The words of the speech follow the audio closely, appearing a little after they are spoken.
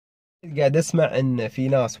قاعد اسمع ان في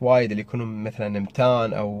ناس وايد اللي يكونون مثلا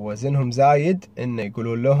امتان او وزنهم زايد انه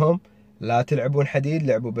يقولون لهم لا تلعبون حديد،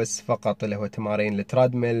 لعبوا بس فقط اللي هو تمارين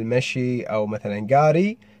الترادميل، مشي او مثلا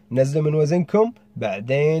قاري، نزلوا من وزنكم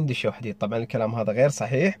بعدين دشوا حديد. طبعا الكلام هذا غير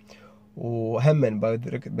صحيح، وهم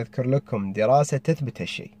بذكر لكم دراسة تثبت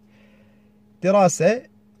هالشيء. دراسة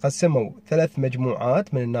قسموا 3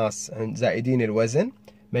 مجموعات من الناس زائدين الوزن،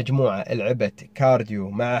 مجموعة لعبت كارديو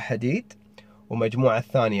مع حديد، ومجموعة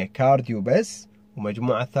الثانية كارديو بس،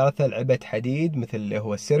 ومجموعة الثالثة لعبت حديد مثل اللي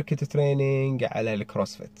هو السيركت تريننج على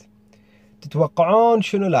الكروسفيت. تتوقعون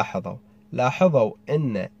شنو لاحظوا؟ لاحظوا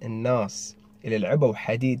ان الناس اللي لعبوا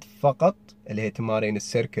حديد فقط اللي هي تمارين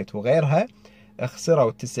السيركت وغيرها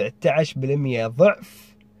خسروا 19%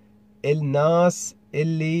 ضعف الناس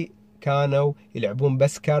اللي كانوا يلعبون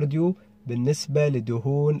بس كارديو بالنسبة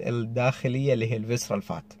لدهون الداخلية اللي هي الفيسرال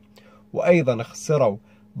فات، وأيضا خسروا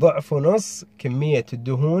ضعف ونص كمية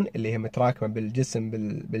الدهون اللي هي متراكمة بالجسم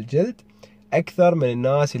بالجلد أكثر من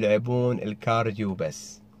الناس يلعبون الكارديو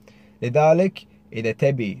بس. لذلك إذا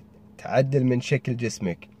تبي تعدل من شكل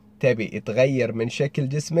جسمك، تبي تغير من شكل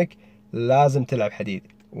جسمك، لازم تلعب حديد.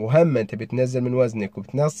 وهم أنت بتنزل من وزنك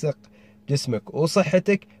وبتنسق جسمك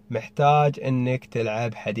وصحتك، محتاج أنك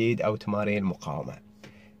تلعب حديد أو تمارين مقاومة.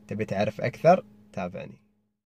 تبي تعرف أكثر؟ تابعني.